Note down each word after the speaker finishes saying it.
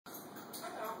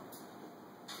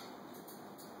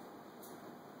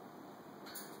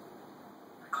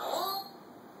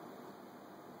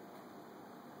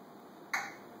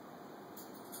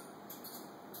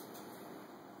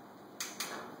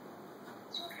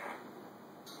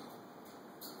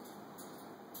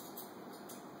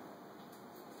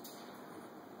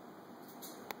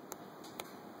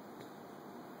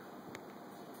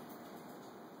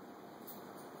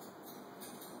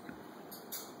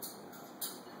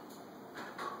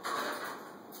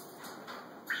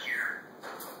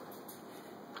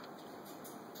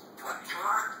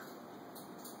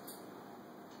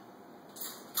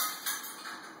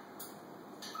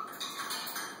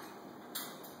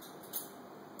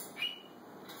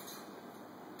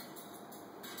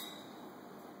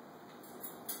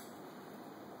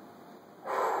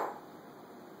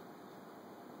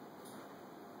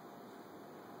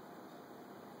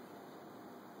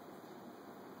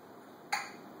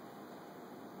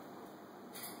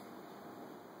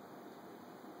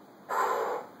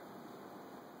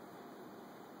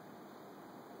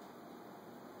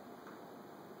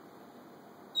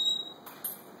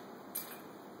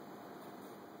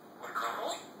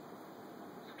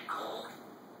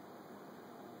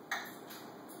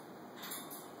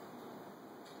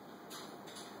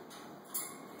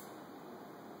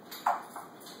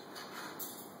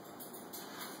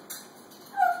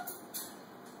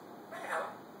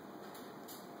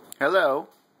Hello.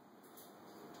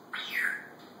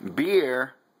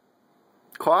 Beer.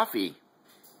 Coffee.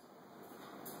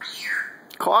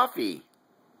 Coffee.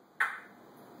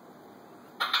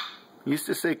 Used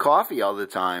to say coffee all the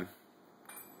time.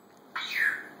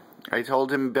 I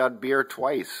told him about beer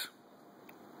twice.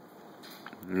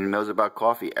 He knows about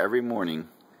coffee every morning.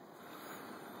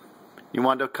 You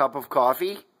want a cup of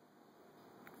coffee?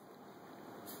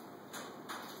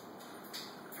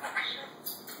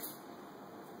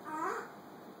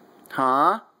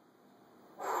 Huh?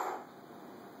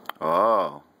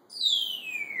 Oh.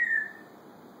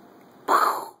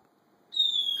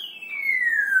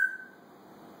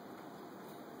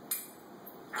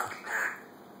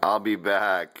 I'll be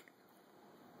back.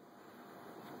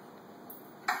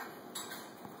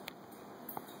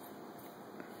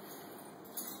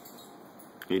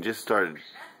 He just started...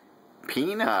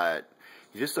 Peanut!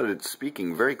 He just started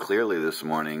speaking very clearly this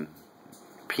morning.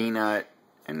 Peanut,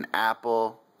 an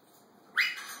apple,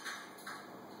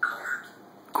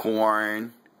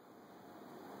 corn.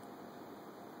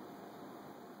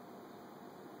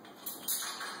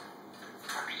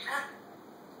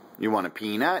 You want a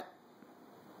peanut?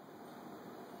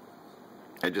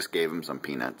 I just gave him some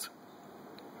peanuts.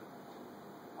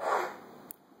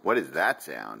 What is that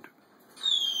sound?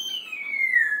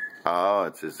 Oh,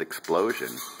 it's his explosion.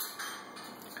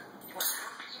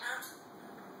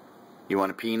 You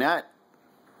want a peanut?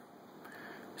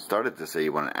 He started to say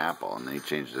you want an apple, and then he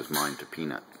changed his mind to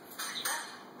peanut.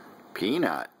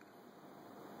 Peanut?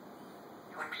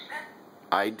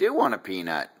 I do want a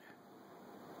peanut.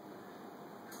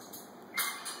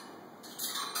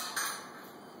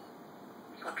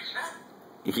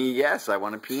 Yes, I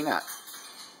want a peanut.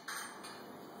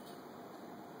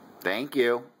 Thank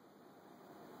you.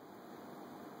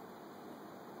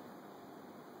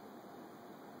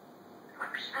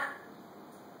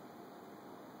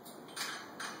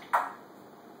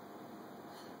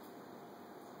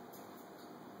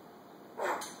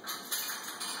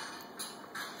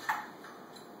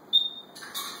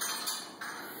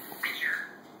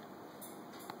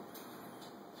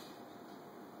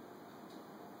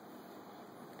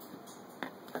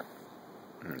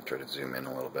 I'm going to try to zoom in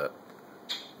a little bit.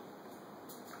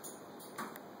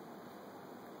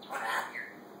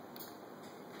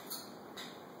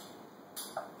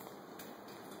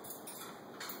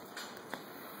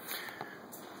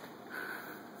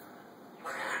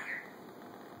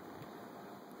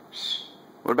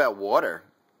 What about water?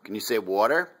 Can you say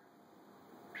water?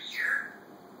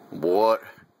 Water.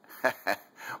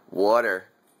 Water.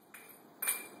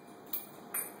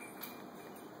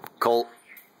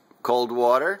 Cold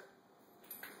water?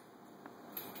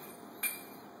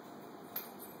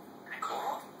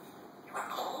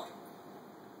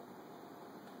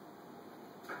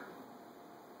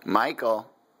 Michael.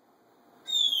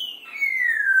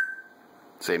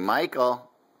 Say Michael.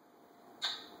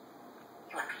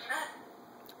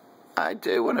 I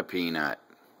do want a peanut.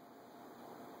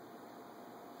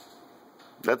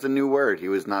 That's a new word. He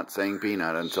was not saying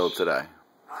peanut until today.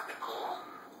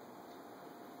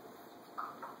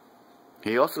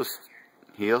 He also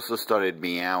started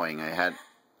meowing.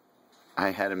 I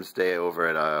had him stay over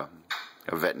at a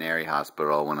veterinary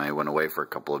hospital when I went away for a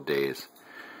couple of days.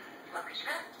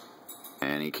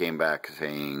 And he came back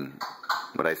saying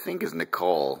what I think is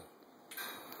Nicole.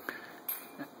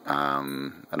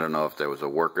 I don't know if there was a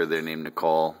worker there named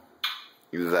Nicole.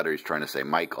 Either that or he's trying to say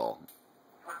Michael.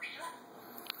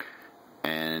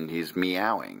 And he's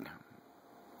meowing.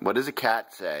 What does a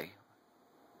cat say?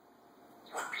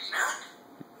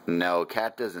 No,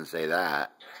 cat doesn't say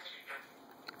that.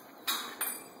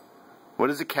 What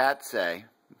does a cat say?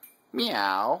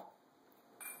 Meow.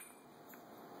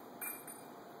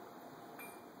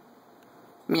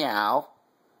 Meow.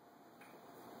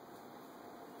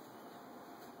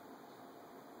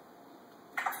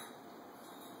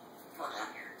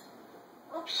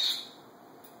 Oops.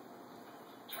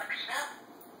 What's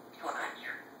going on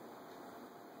here?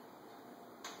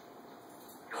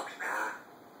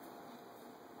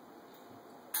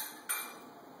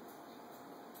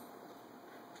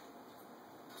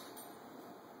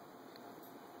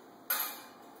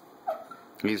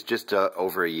 He's just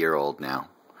over a year old now,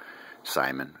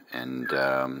 Simon, and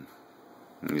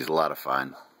he's a lot of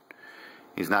fun.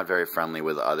 He's not very friendly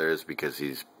with others because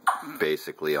he's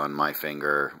basically on my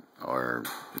finger or,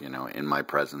 you know, in my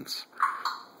presence.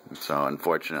 So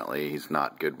unfortunately, he's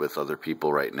not good with other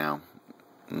people right now.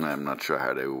 I'm not sure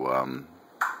how to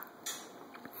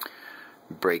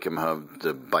break him of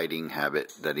the biting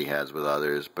habit that he has with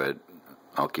others, but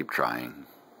I'll keep trying.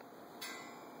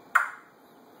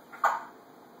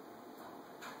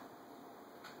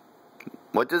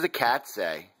 What does a cat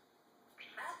say?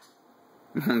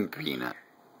 Peanut? Peanut.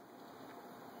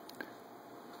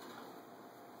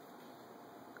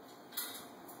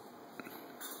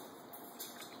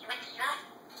 You want peanut?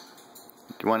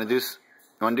 Do you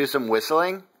want to do some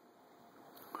whistling?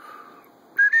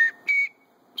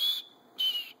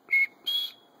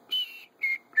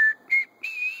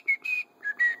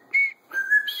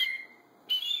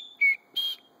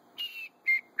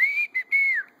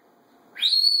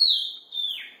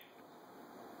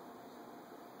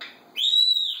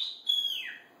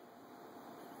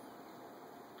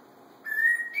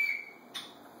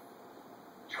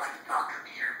 You want the dog come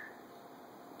here?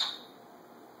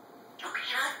 No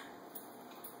peanut?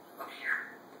 Come here.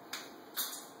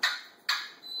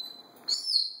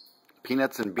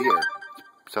 Peanuts and beer.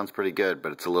 Sounds pretty good,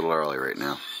 but it's a little early right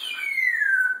now.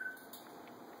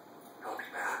 Don't be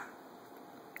bad.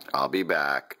 I'll be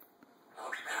back.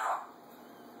 Don't be bad.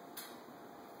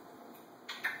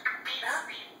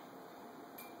 Peanut?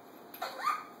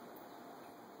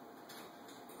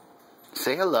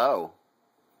 Say hello.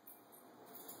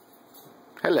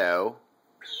 Hello.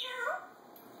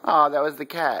 Oh, that was the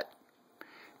cat.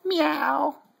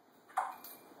 Meow.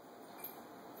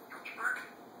 Don't you bark?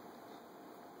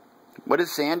 What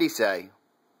does Sandy say?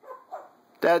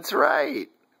 That's right.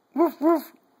 Woof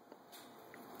woof.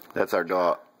 That's our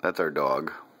dog. That's our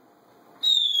dog.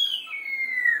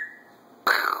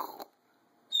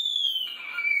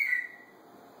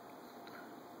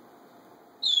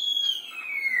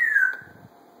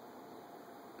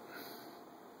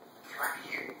 You want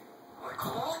me? Want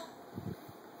cold?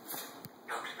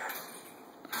 Don't be bad.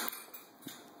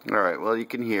 All right. Well, you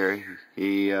can hear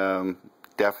he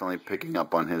definitely picking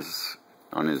up on his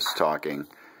talking.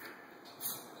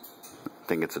 I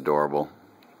think it's adorable.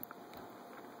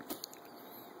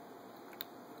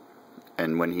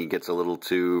 And when he gets a little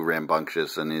too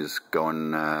rambunctious and is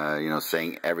going,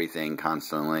 saying everything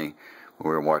constantly,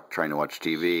 we're trying to watch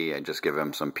TV, I just give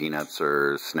him some peanuts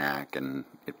or snack, and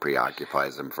it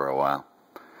preoccupies him for a while.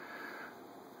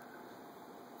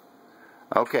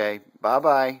 Okay,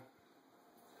 bye-bye.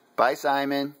 Bye,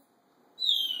 Simon.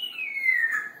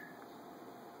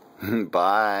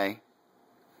 Bye.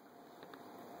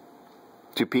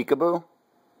 To peekaboo?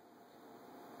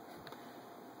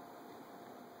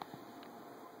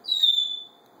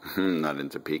 Not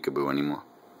into peekaboo anymore.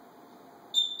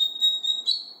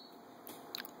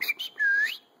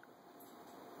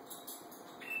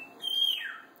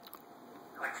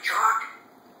 You want the dog?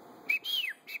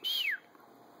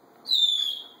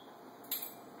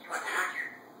 You want that?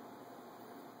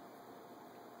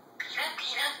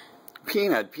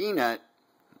 Peanut? Peanut.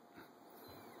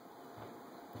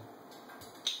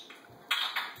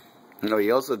 No,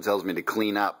 he also tells me to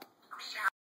clean up.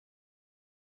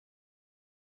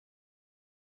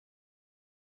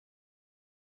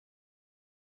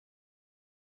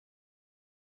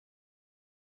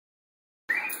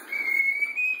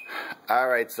 All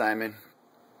right, Simon.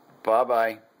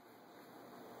 Bye-bye.